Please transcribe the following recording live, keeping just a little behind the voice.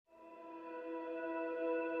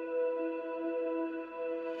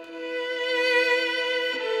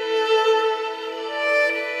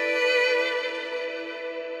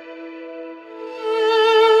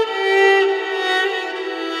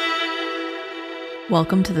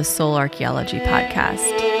Welcome to the Soul Archaeology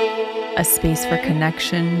Podcast, a space for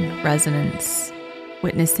connection, resonance,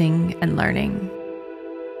 witnessing, and learning.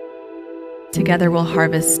 Together we'll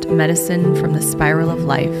harvest medicine from the spiral of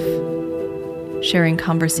life, sharing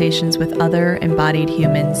conversations with other embodied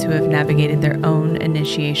humans who have navigated their own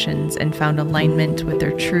initiations and found alignment with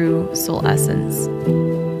their true soul essence.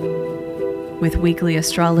 With weekly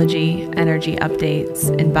astrology, energy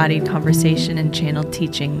updates, embodied conversation, and channeled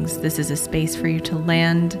teachings, this is a space for you to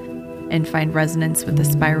land and find resonance with the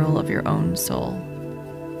spiral of your own soul.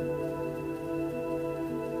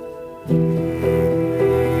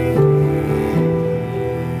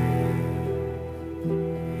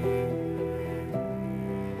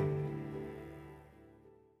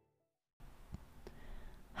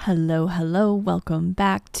 Hello. Welcome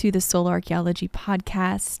back to the Soul Archaeology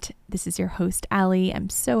Podcast. This is your host, Allie. I'm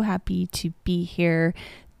so happy to be here.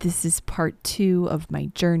 This is part 2 of my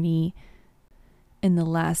journey. In the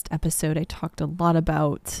last episode, I talked a lot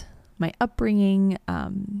about my upbringing,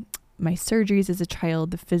 my surgeries as a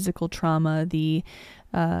child, the physical trauma, the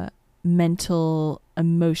mental,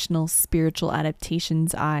 emotional, spiritual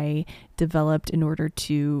adaptations I developed in order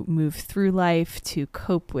to move through life, to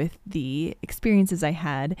cope with the experiences I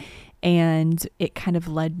had. And it kind of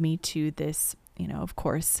led me to this, of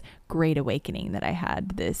course, great awakening that I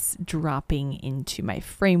had, this dropping into my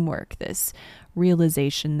framework, this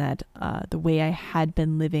realization that the way I had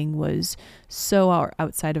been living was so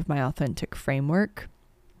outside of my authentic framework.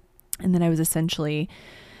 And then I was essentially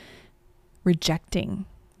rejecting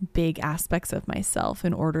big aspects of myself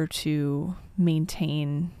in order to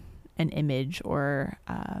maintain an image or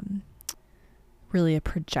really a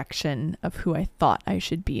projection of who I thought I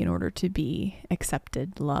should be in order to be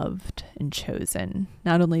accepted, loved, and chosen,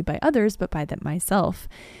 not only by others, but by myself.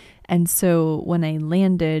 And so when I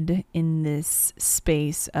landed in this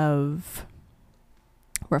space of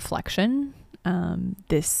reflection,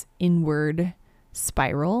 this inward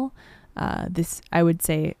spiral, this, I would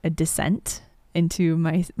say, a descent into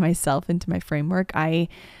myself, into my framework, I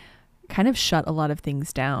kind of shut a lot of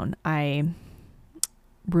things down. I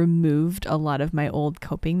removed a lot of my old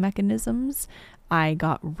coping mechanisms. I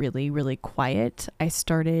got really, really quiet. I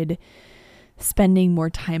started spending more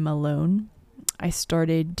time alone. I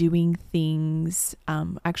started doing things,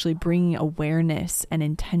 actually bringing awareness and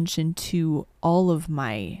intention to all of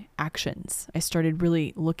my actions. I started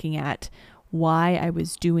really looking at why I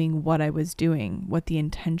was doing what I was doing, what the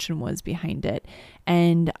intention was behind it.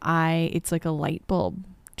 And it's like a light bulb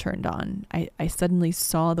turned on. I suddenly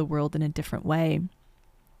saw the world in a different way.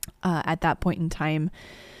 At that point in time,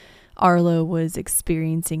 Arlo was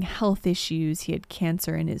experiencing health issues. He had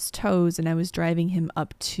cancer in his toes, and I was driving him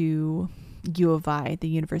up to U of I, the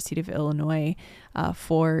University of Illinois,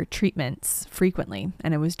 for treatments frequently.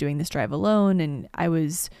 And I was doing this drive alone, and I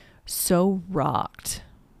was so rocked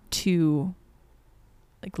to,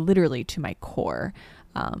 like, literally to my core,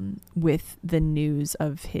 with the news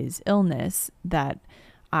of his illness that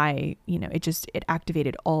it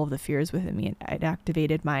activated all of the fears within me. It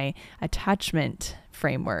activated my attachment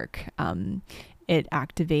framework. It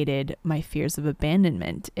activated my fears of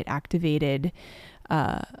abandonment. It activated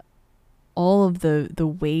all of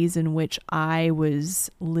the ways in which I was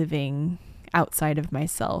living outside of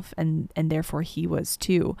myself, and therefore he was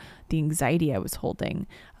too. The anxiety I was holding,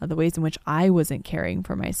 the ways in which I wasn't caring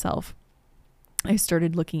for myself. I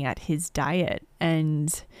started looking at his diet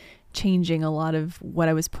and changing a lot of what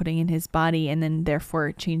I was putting in his body, and then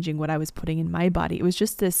therefore changing what I was putting in my body. It was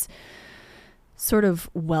just this sort of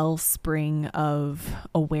wellspring of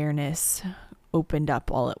awareness opened up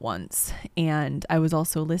all at once. And I was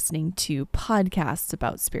also listening to podcasts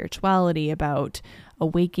about spirituality, about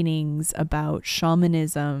awakenings, about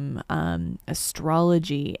shamanism,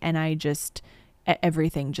 astrology, and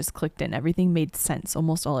everything just clicked in. Everything made sense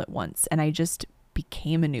almost all at once. And I just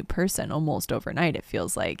became a new person almost overnight, it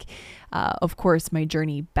feels like. Of course, my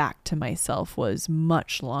journey back to myself was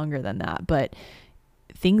much longer than that, but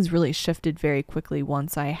things really shifted very quickly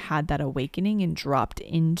once I had that awakening and dropped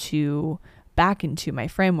back into my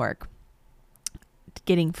framework.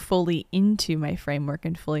 Getting fully into my framework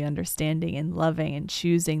and fully understanding and loving and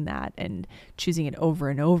choosing that and choosing it over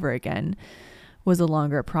and over again was a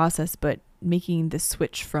longer process, but making the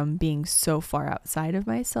switch from being so far outside of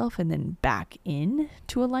myself and then back in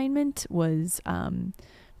to alignment was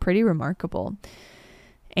pretty remarkable.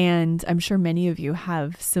 And I'm sure many of you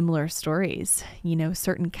have similar stories,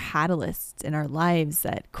 certain catalysts in our lives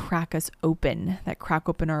that crack us open, that crack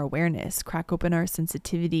open our awareness, crack open our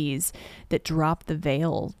sensitivities, that drop the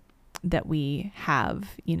veil that we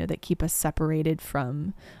have, that keep us separated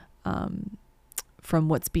from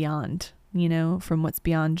what's beyond from what's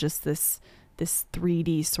beyond just this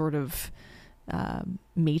 3D sort of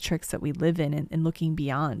matrix that we live in, and looking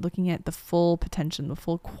beyond, looking at the full potential, the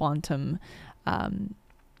full quantum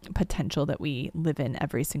potential that we live in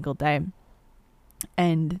every single day.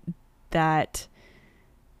 And that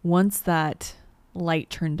once that light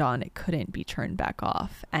turned on, it couldn't be turned back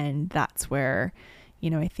off. And that's where,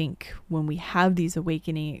 I think when we have these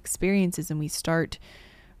awakening experiences and we start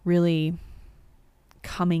really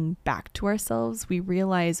coming back to ourselves, we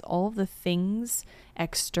realize all of the things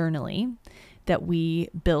externally that we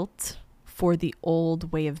built for the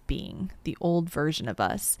old way of being, the old version of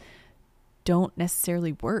us, don't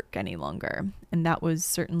necessarily work any longer. And that was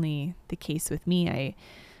certainly the case with me.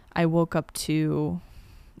 I woke up to,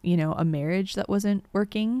 a marriage that wasn't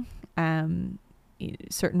working,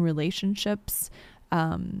 certain relationships,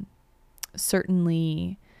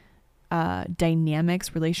 certainly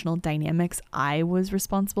relational dynamics I was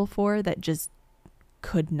responsible for that just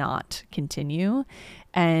could not continue.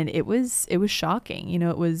 And it was shocking.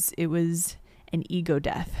 It was an ego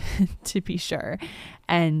death to be sure.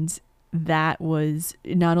 And that was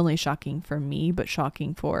not only shocking for me, but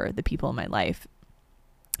shocking for the people in my life.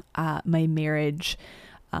 My marriage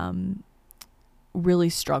really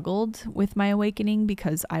struggled with my awakening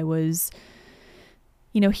because I was,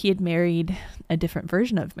 he had married a different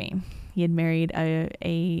version of me. He had married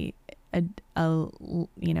a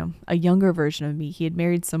younger version of me. He had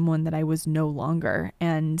married someone that I was no longer.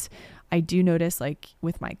 And I do notice, like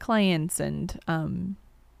with my clients and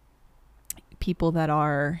people that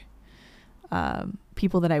I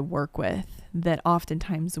work with, that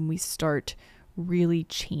oftentimes when we start really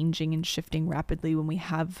changing and shifting rapidly, when we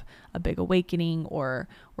have a big awakening or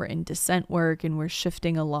we're in descent work and we're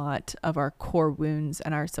shifting a lot of our core wounds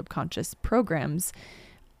and our subconscious programs,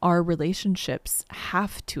 our relationships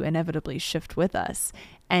have to inevitably shift with us.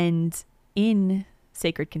 And in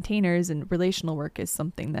sacred containers, and relational work is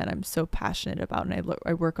something that I'm so passionate about, and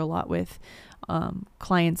I work a lot with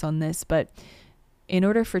clients on this. But in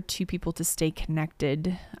order for two people to stay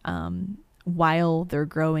connected while they're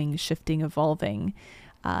growing, shifting, evolving,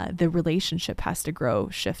 the relationship has to grow,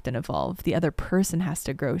 shift, and evolve. The other person has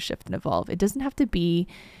to grow, shift, and evolve. It doesn't have to be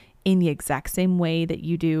in the exact same way that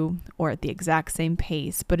you do or at the exact same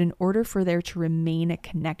pace, but in order for there to remain a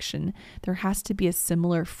connection, there has to be a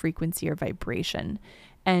similar frequency or vibration.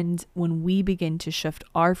 And when we begin to shift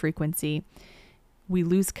our frequency, we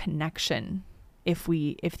lose connection if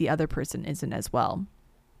the other person isn't as well.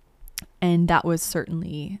 And that was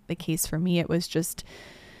certainly the case for me. It was just,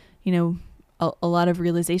 a lot of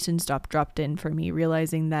realizations dropped in for me,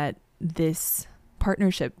 realizing that this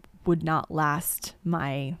partnership would not last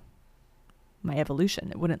my evolution.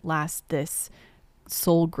 It wouldn't last this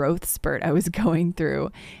soul growth spurt I was going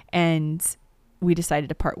through. And we decided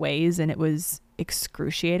to part ways, and it was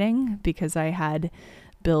excruciating because I had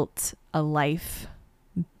built a life,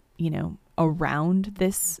 around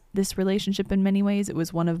this relationship in many ways. It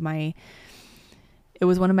was one of my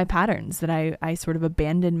patterns that I sort of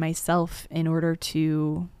abandoned myself in order,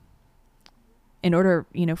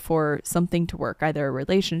 for something to work, either a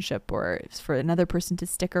relationship or for another person to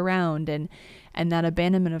stick around. And that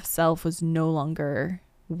abandonment of self was no longer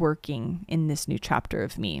working in this new chapter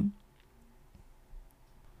of me.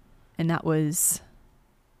 And that was,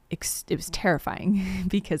 it was terrifying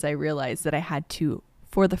because I realized that I had to,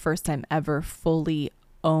 for the first time ever, fully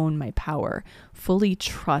own my power, fully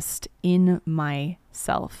trust in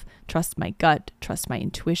myself, trust my gut, trust my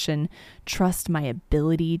intuition, trust my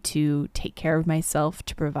ability to take care of myself,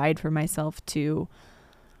 to provide for myself, to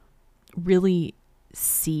really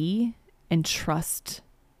see and trust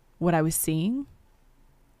what I was seeing.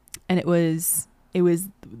 And it was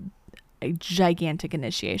a gigantic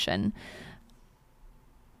initiation.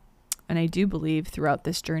 And I do believe throughout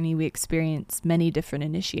this journey, we experience many different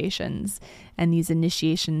initiations. And these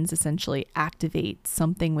initiations essentially activate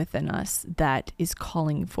something within us that is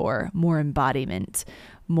calling for more embodiment,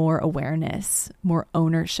 more awareness, more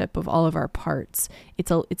ownership of all of our parts.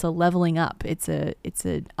 It's a leveling up. It's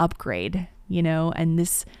an upgrade, and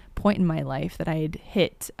this point in my life that I had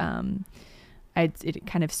hit, it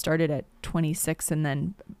kind of started at 26. And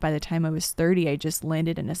then by the time I was 30, I just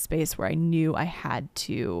landed in a space where I knew I had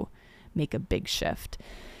to make a big shift.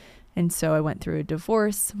 And so I went through a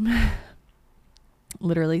divorce,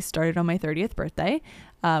 literally started on my 30th birthday,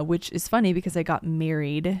 which is funny because I got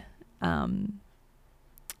married when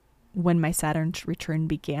my Saturn return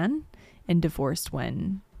began and divorced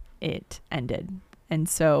when it ended. And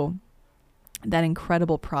so that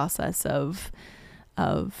incredible process of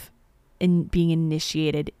being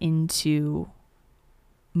initiated into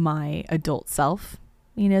my adult self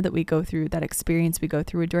that we go through, that experience we go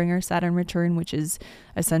through during our Saturn return, which is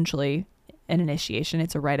essentially an initiation.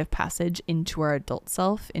 It's a rite of passage into our adult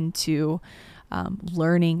self, into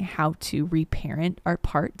learning how to reparent our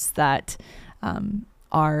parts that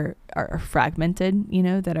are fragmented,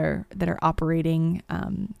 that are operating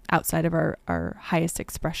outside of our highest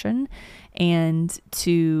expression, and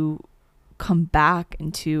to come back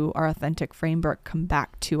into our authentic framework, come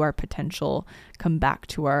back to our potential, come back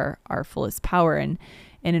to our fullest power. And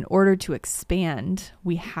in order to expand,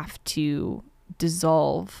 we have to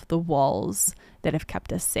dissolve the walls that have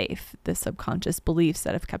kept us safe, the subconscious beliefs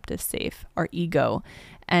that have kept us safe, our ego.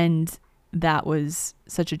 And that was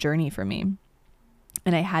such a journey for me.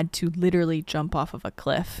 And I had to literally jump off of a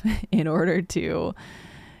cliff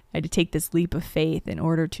I had to take this leap of faith in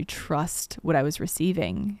order to trust what I was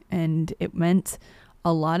receiving. And it meant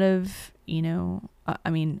a lot of, a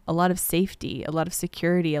lot of safety, a lot of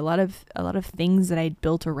security, a lot of things that I'd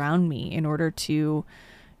built around me in order to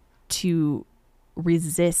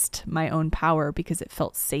resist my own power, because it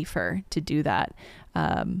felt safer to do that.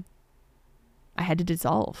 I had to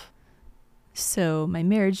dissolve. So my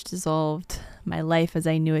marriage dissolved, my life as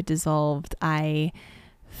I knew it dissolved. I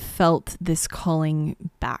felt this calling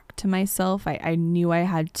back to myself. I knew I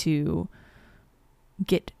had to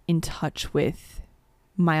get in touch with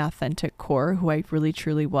my authentic core, who I really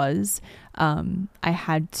truly was. I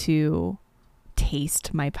had to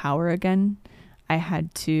taste my power again. I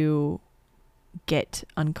had to get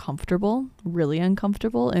uncomfortable, really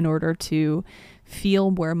uncomfortable, in order to feel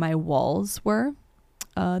where my walls were,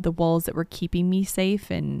 the walls that were keeping me safe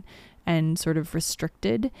and sort of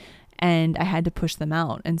restricted. And I had to push them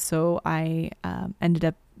out. And so I ended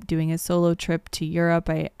up doing a solo trip to Europe.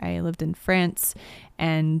 I lived in France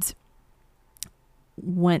and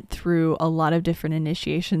went through a lot of different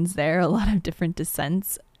initiations there, a lot of different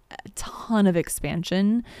descents, a ton of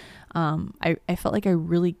expansion. I felt like I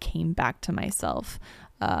really came back to myself.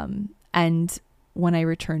 And when I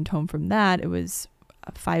returned home from that, it was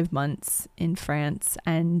 5 months in France,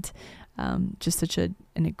 and just such an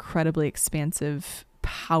incredibly expansive,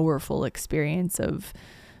 powerful experience of,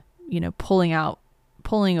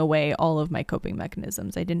 pulling away all of my coping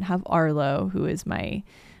mechanisms. I didn't have Arlo, who is my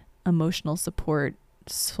emotional support,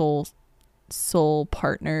 soul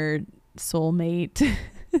partner, soulmate,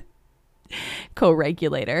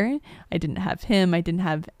 co-regulator. I didn't have him. I didn't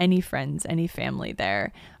have any friends, any family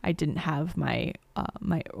there. I didn't have my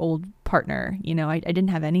old partner. I didn't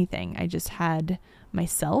have anything. I just had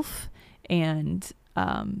myself and,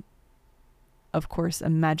 of course, a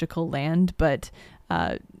magical land, but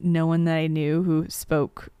no one that I knew who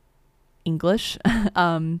spoke English.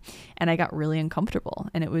 And I got really uncomfortable,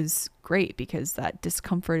 and it was great because that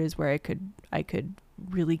discomfort is where I could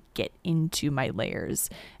really get into my layers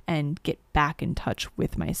and get back in touch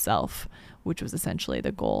with myself, which was essentially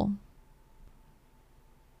the goal.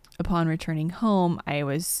 Upon returning home, I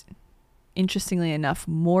was, interestingly enough,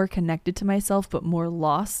 more connected to myself, but more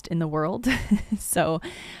lost in the world. So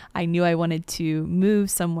I knew I wanted to move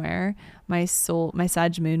somewhere. My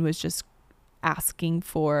Sag moon was just asking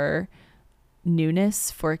for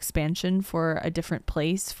newness, for expansion, for a different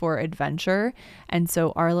place, for adventure. And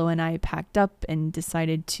so Arlo and I packed up and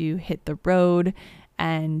decided to hit the road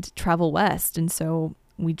and travel west. And so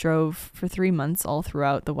we drove for 3 months all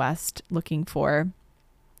throughout the West, looking for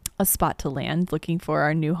a spot to land, looking for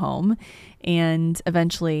our new home, and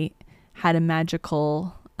eventually had a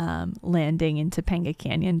magical landing in Topanga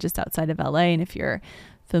Canyon just outside of LA. And if you're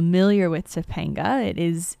familiar with Topanga, it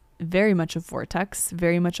is very much a vortex,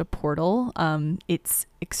 very much a portal. It's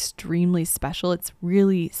extremely special. It's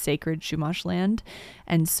really sacred Chumash land.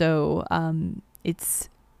 And so it's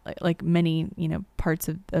like many, parts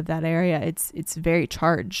of that area, it's very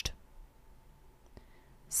charged.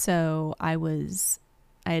 So I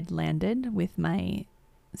had landed with my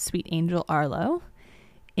sweet angel Arlo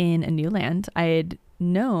in a new land. I had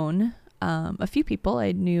known a few people.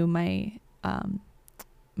 I knew my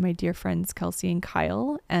dear friends Kelsey and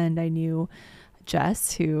Kyle, and I knew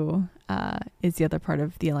Jess, who is the other part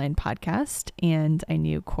of the Align podcast, and I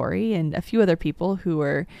knew Corey and a few other people who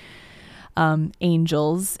were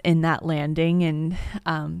angels in that landing,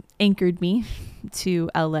 and anchored me to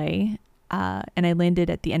LA. And I landed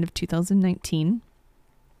at the end of 2019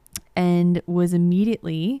 and was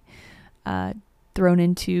immediately thrown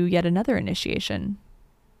into yet another initiation.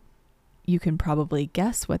 You can probably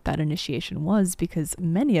guess what that initiation was, because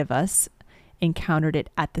many of us encountered it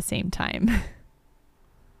at the same time.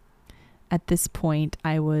 At this point,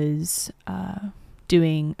 I was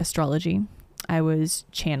doing astrology. I was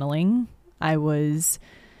channeling. I was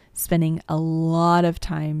spending a lot of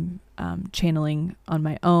time channeling on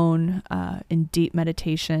my own, in deep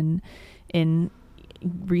meditation, in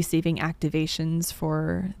receiving activations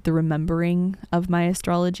for the remembering of my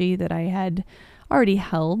astrology that I had already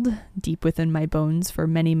held deep within my bones for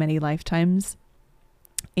many, many lifetimes.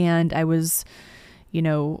 And I was,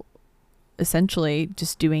 essentially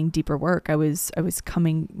just doing deeper work. I was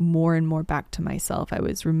coming more and more back to myself. I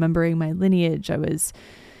was remembering my lineage. I was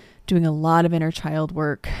doing a lot of inner child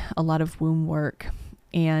work, a lot of womb work.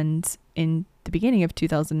 And in the beginning of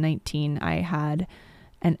 2019, I had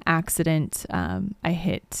an accident. I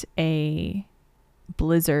hit a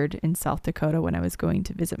blizzard in South Dakota when I was going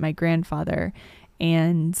to visit my grandfather,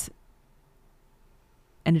 and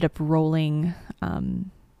ended up rolling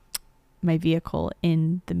my vehicle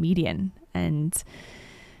in the median. And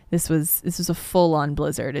this was a full-on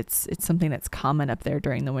blizzard. It's something that's common up there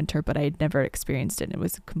during the winter, but I had never experienced it. And it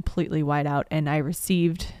was completely white out, and I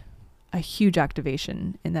received a huge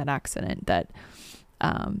activation in that accident that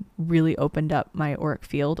really opened up my auric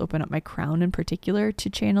field, opened up my crown in particular to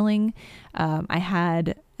channeling. I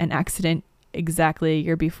had an accident exactly a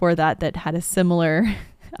year before that had a similar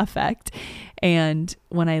effect. And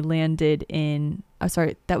when I landed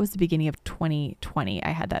that was the beginning of 2020. I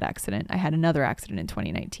had that accident. I had another accident in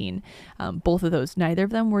 2019. Both of those, neither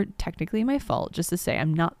of them were technically my fault. Just to say,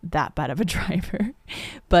 I'm not that bad of a driver,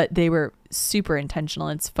 but they were super intentional.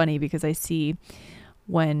 It's funny because I see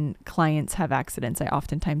when clients have accidents, I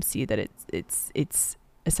oftentimes see that it's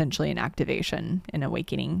essentially an activation, an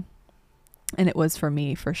awakening. And it was for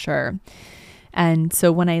me, for sure. And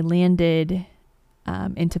so when I landed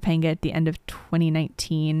in Topanga at the end of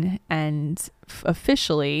 2019 and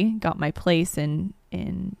officially got my place in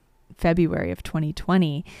February of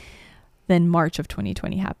 2020, then March of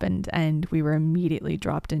 2020 happened, and we were immediately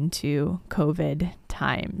dropped into COVID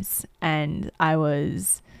times. And I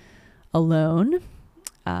was alone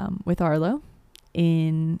with Arlo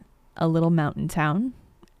in a little mountain town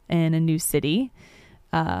in a new city,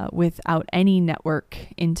 without any network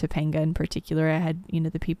in Topanga in particular. I had,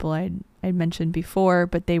 the people I'd mentioned before,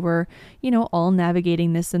 but they were, all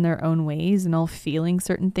navigating this in their own ways and all feeling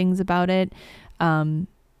certain things about it.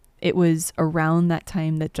 It was around that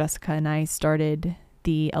time that Jessica and I started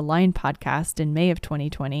the Align podcast in May of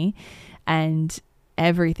 2020, and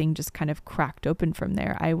everything just kind of cracked open from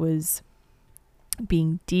there. I was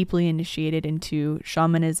being deeply initiated into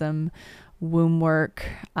shamanism, womb work,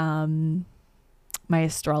 my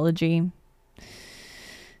astrology,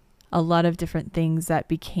 a lot of different things that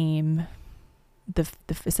became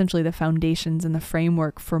essentially the foundations and the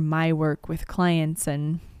framework for my work with clients.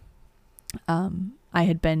 And I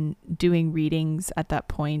had been doing readings at that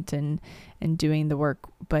point and doing the work,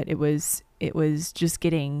 but it was just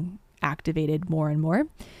getting activated more and more.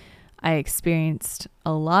 I experienced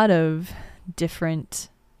a lot of different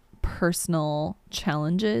personal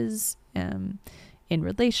challenges in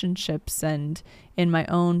relationships and in my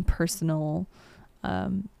own personal,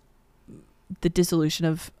 the dissolution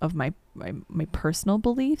of my personal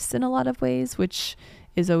beliefs in a lot of ways, which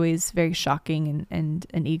is always very shocking and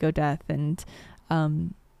an ego death, and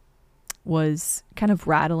was kind of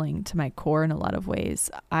rattling to my core in a lot of ways.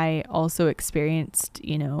 I also experienced,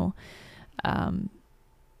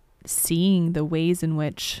 seeing the ways in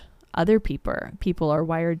which other people are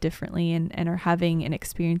wired differently and are having and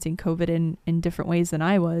experiencing COVID in different ways than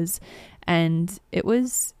I was. And it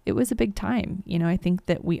was a big time. I think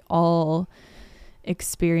that we all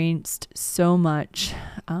experienced so much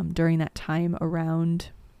during that time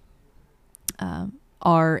around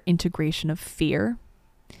our integration of fear,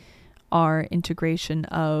 our integration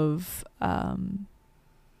of our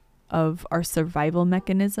survival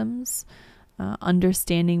mechanisms,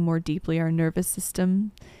 understanding more deeply our nervous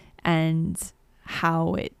system and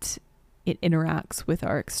how it interacts with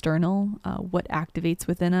our external, what activates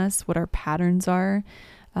within us, what our patterns are,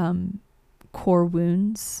 core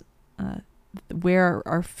wounds, where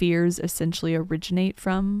our fears essentially originate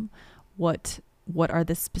from, what are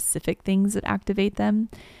the specific things that activate them.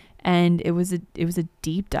 And it was a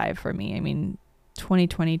deep dive for me. I mean,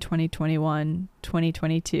 2020, 2021,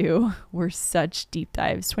 2022 were such deep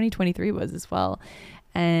dives. 2023 was as well.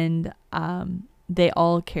 And they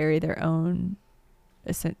all carry their own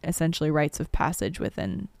essentially rites of passage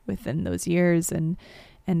within those years. And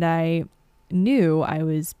I knew I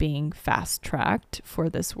was being fast tracked for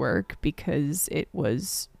this work because I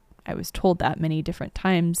was told that many different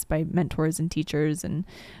times by mentors and teachers and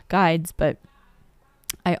guides, but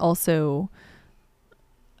I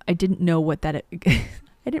didn't know what that, I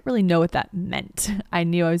didn't really know what that meant. I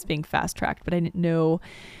knew I was being fast tracked, but I didn't know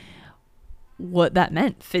what that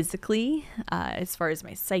meant physically, as far as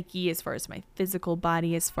my psyche, as far as my physical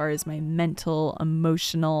body, as far as my mental,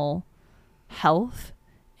 emotional health.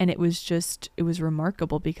 And it was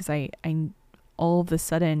remarkable because I all of a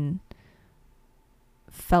sudden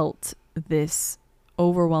felt this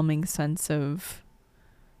overwhelming sense of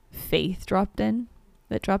faith dropped in,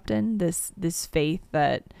 this faith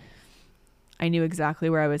that I knew exactly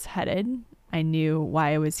where I was headed. I knew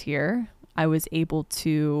why I was here. I was able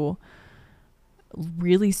to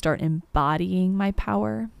really start embodying my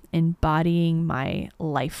power, embodying my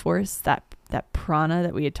life force, that prana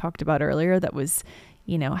that we had talked about earlier, that was,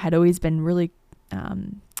 had always been really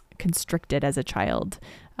constricted as a child,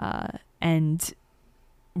 and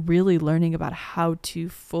really learning about how to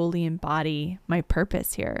fully embody my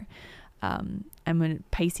purpose here. I'm a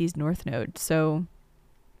Pisces North Node, so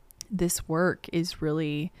this work is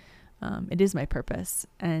really, it is my purpose,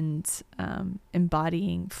 and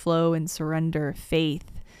embodying flow and surrender,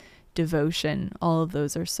 faith, devotion, all of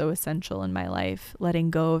those are so essential in my life. Letting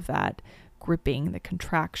go of that gripping, the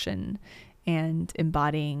contraction, and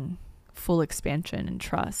embodying full expansion and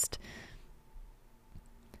trust.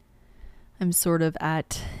 I'm sort of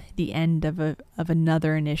at the end of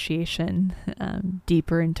another initiation,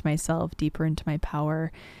 deeper into myself, deeper into my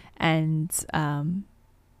power. And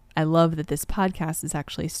I love that this podcast is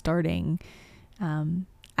actually starting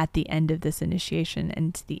at the end of this initiation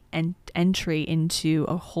and the entry into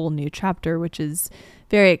a whole new chapter, which is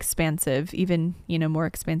very expansive, even, more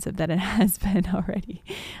expansive than it has been already.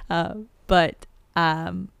 But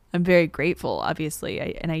I'm very grateful, obviously.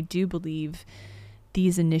 And I do believe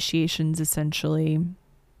these initiations essentially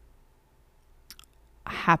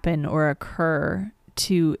happen or occur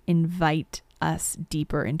to invite us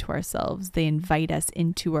deeper into ourselves. They invite us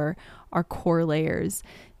into our core layers.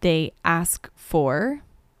 They ask for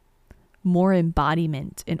more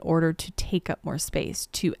embodiment in order to take up more space,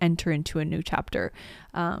 to enter into a new chapter.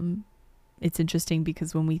 It's interesting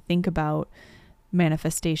because when we think about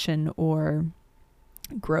manifestation or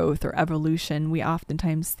growth or evolution, we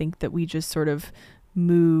oftentimes think that we just sort of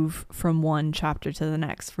move from one chapter to the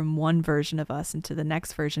next, from one version of us into the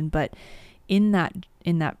next version. But in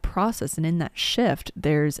that process and in that shift,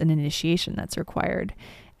 there's an initiation that's required.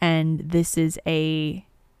 And this is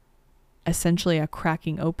essentially a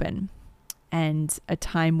cracking open, and a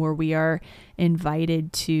time where we are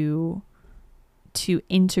invited to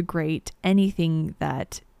integrate anything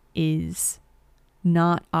that is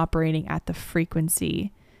not operating at the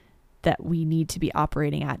frequency that we need to be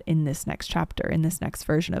operating at in this next chapter, in this next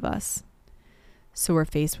version of us. So we're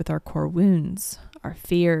faced with our core wounds, our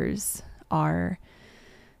fears, our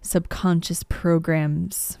subconscious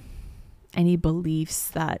programs, any beliefs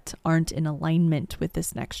that aren't in alignment with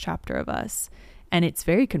this next chapter of us. And it's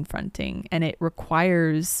very confronting, and it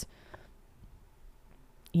requires,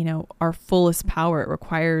 our fullest power. It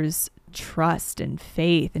requires trust and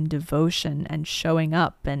faith and devotion and showing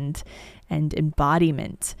up and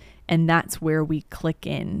embodiment. And that's where we click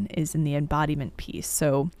in, is in the embodiment piece.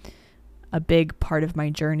 So a big part of my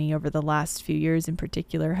journey over the last few years in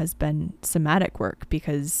particular has been somatic work,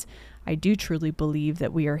 because I do truly believe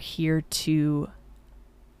that we are here to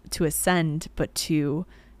ascend, but to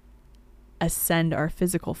ascend our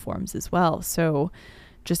physical forms as well. So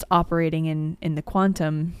just operating in the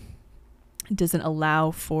quantum doesn't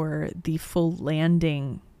allow for the full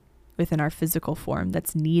landing within our physical form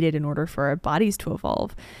that's needed in order for our bodies to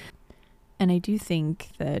evolve. And I do think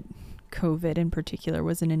that COVID in particular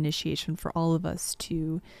was an initiation for all of us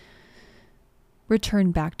to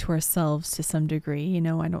return back to ourselves to some degree.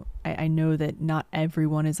 I know that not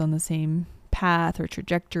everyone is on the same path or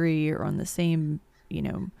trajectory or on the same,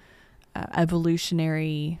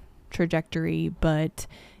 evolutionary trajectory, but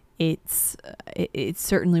it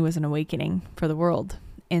certainly was an awakening for the world.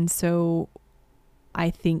 And so I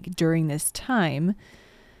think during this time,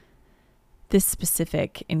 this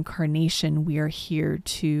specific incarnation, we are here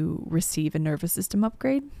to receive a nervous system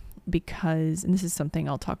upgrade, because, and this is something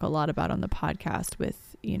I'll talk a lot about on the podcast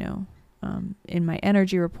with, in my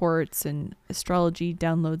energy reports and astrology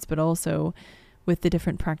downloads, but also with the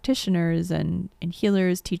different practitioners and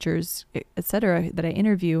healers, teachers, etc. that I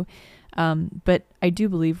interview. But I do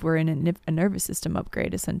believe we're in a nervous system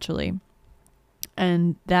upgrade, essentially.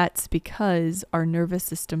 And that's because our nervous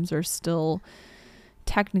systems are still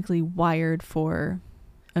technically wired for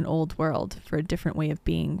an old world, for a different way of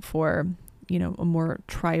being, for, a more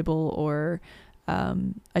tribal or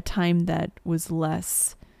a time that was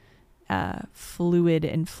less fluid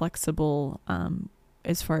and flexible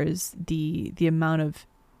as far as the amount of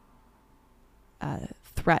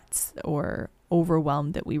threats or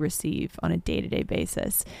overwhelm that we receive on a day-to-day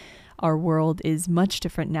basis. our world is much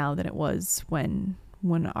different now than it was when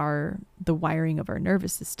the wiring of our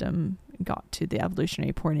nervous system got to the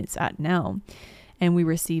evolutionary point it's at now. And we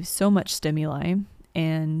receive so much stimuli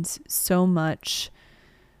and so much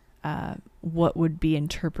what would be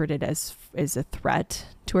interpreted as a threat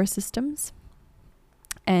to our systems.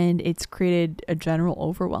 And it's created a general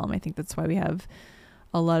overwhelm. I think that's why we have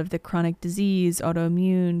a lot of the chronic disease,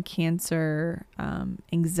 autoimmune, cancer,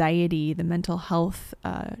 anxiety, the mental health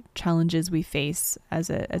challenges we face as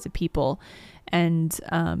a people, and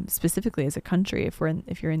specifically as a country.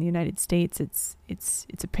 If you're in the United States, it's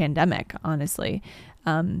a pandemic, honestly.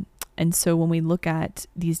 And so when we look at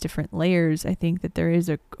these different layers, I think that there is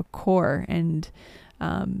a core, and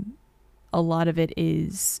a lot of it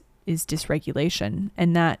is dysregulation,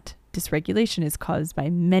 and that dysregulation is caused by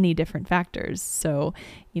many different factors. So,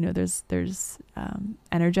 there's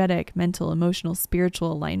energetic, mental, emotional,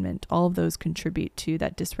 spiritual alignment. All of those contribute to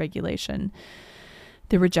that dysregulation,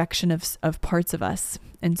 the rejection of parts of us.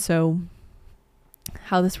 And so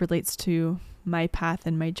how this relates to my path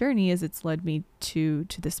and my journey is it's led me to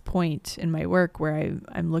this point in my work where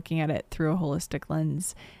I'm looking at it through a holistic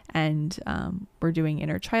lens, and we're doing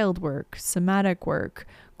inner child work, somatic work,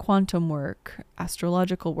 quantum work,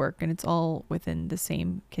 astrological work, and it's all within the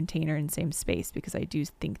same container and same space, because I do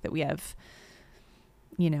think that we have,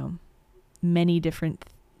 many different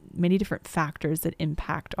factors that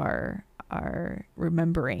impact our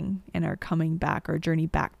remembering and our coming back, our journey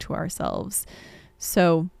back to ourselves.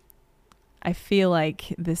 So I feel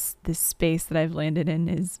like this space that I've landed in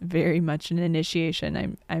is very much an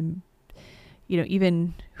initiation. I'm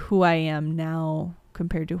even who I am now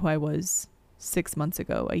compared to who I was 6 months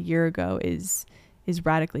ago, a year ago, is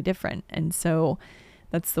radically different. And so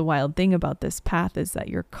that's the wild thing about this path, is that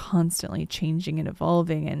you're constantly changing and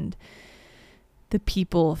evolving, and the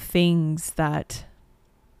people, things that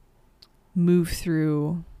move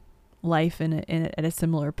through life at a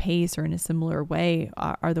similar pace or in a similar way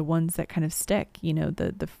are the ones that kind of stick,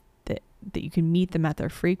 that you can meet them at their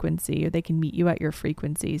frequency, or they can meet you at your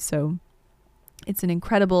frequency. So it's an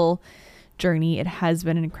incredible journey. It has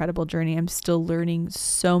been an incredible journey. I'm still learning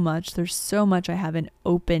so much. There's so much I haven't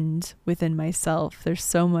opened within myself. There's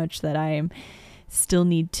so much that I still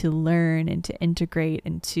need to learn and to integrate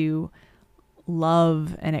and to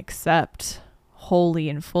love and accept wholly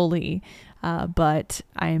and fully. But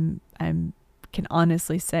can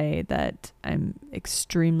honestly say that I'm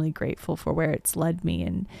extremely grateful for where it's led me,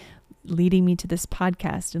 and leading me to this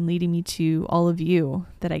podcast, and leading me to all of you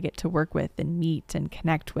that I get to work with and meet and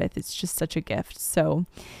connect with. It's just such a gift. So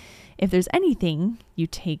if there's anything you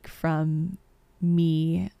take from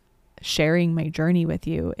me sharing my journey with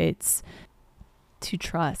you, it's to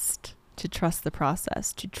trust the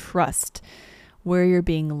process, to trust where you're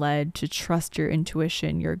being led, to trust your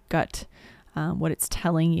intuition, your gut, what it's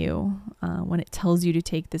telling you, when it tells you to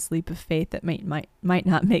take this leap of faith that might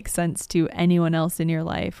not make sense to anyone else in your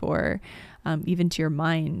life, or even to your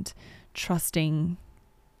mind. Trusting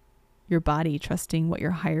your body, trusting what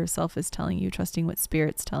your higher self is telling you, trusting what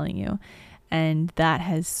spirit's telling you. And that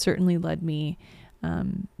has certainly led me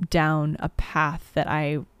down a path that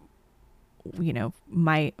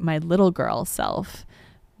my little girl self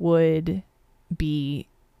would be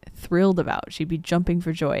thrilled about. She'd be jumping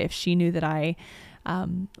for joy if she knew that I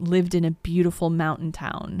lived in a beautiful mountain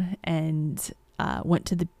town and went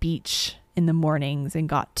to the beach in the mornings and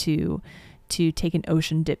got to take an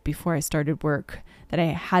ocean dip before I started work, that I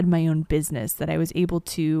had my own business, that I was able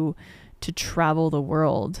to travel the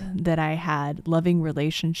world, that I had loving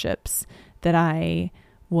relationships, that I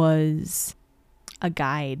was a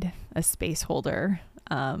guide, a space holder.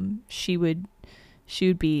 She would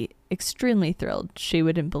be extremely thrilled. She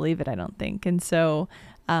wouldn't believe it, I don't think. And so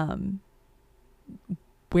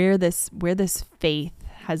where this faith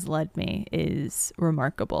has led me is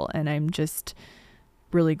remarkable, and I'm just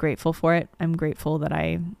really grateful for it. I'm grateful that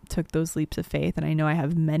I took those leaps of faith, and I know I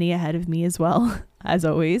have many ahead of me as well. As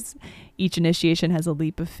always, each initiation has a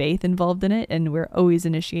leap of faith involved in it, and we're always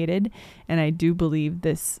initiated. And I do believe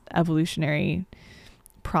this evolutionary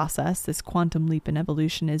process, this quantum leap in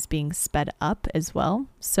evolution, is being sped up as well.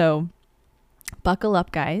 So buckle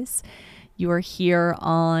up, guys. You are here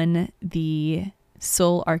on the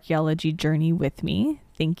soul archaeology journey with me.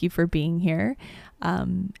 Thank you for being here.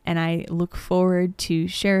 And I look forward to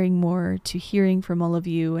sharing more, to hearing from all of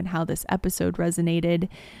you and how this episode resonated.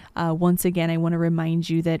 Once again, I want to remind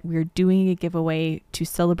you that we're doing a giveaway to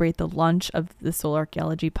celebrate the launch of the Soul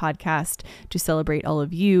Archaeology podcast, to celebrate all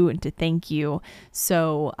of you and to thank you.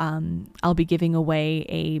 So I'll be giving away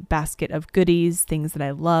a basket of goodies, things that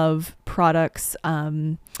I love, products,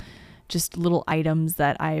 just little items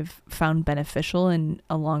that I've found beneficial and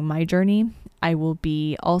along my journey. I will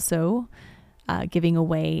be also giving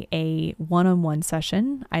away a one-on-one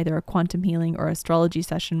session, either a quantum healing or astrology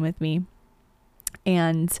session with me.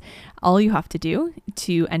 And all you have to do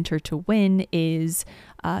to enter to win is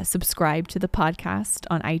subscribe to the podcast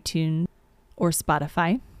on iTunes or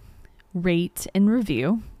Spotify, rate and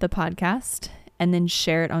review the podcast, and then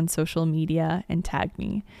share it on social media and tag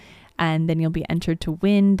me. And then you'll be entered to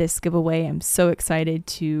win this giveaway. I'm so excited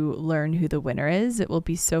to learn who the winner is. It will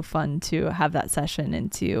be so fun to have that session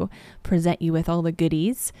and to present you with all the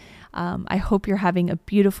goodies. I hope you're having a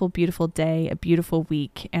beautiful, beautiful day, a beautiful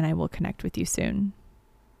week, and I will connect with you soon.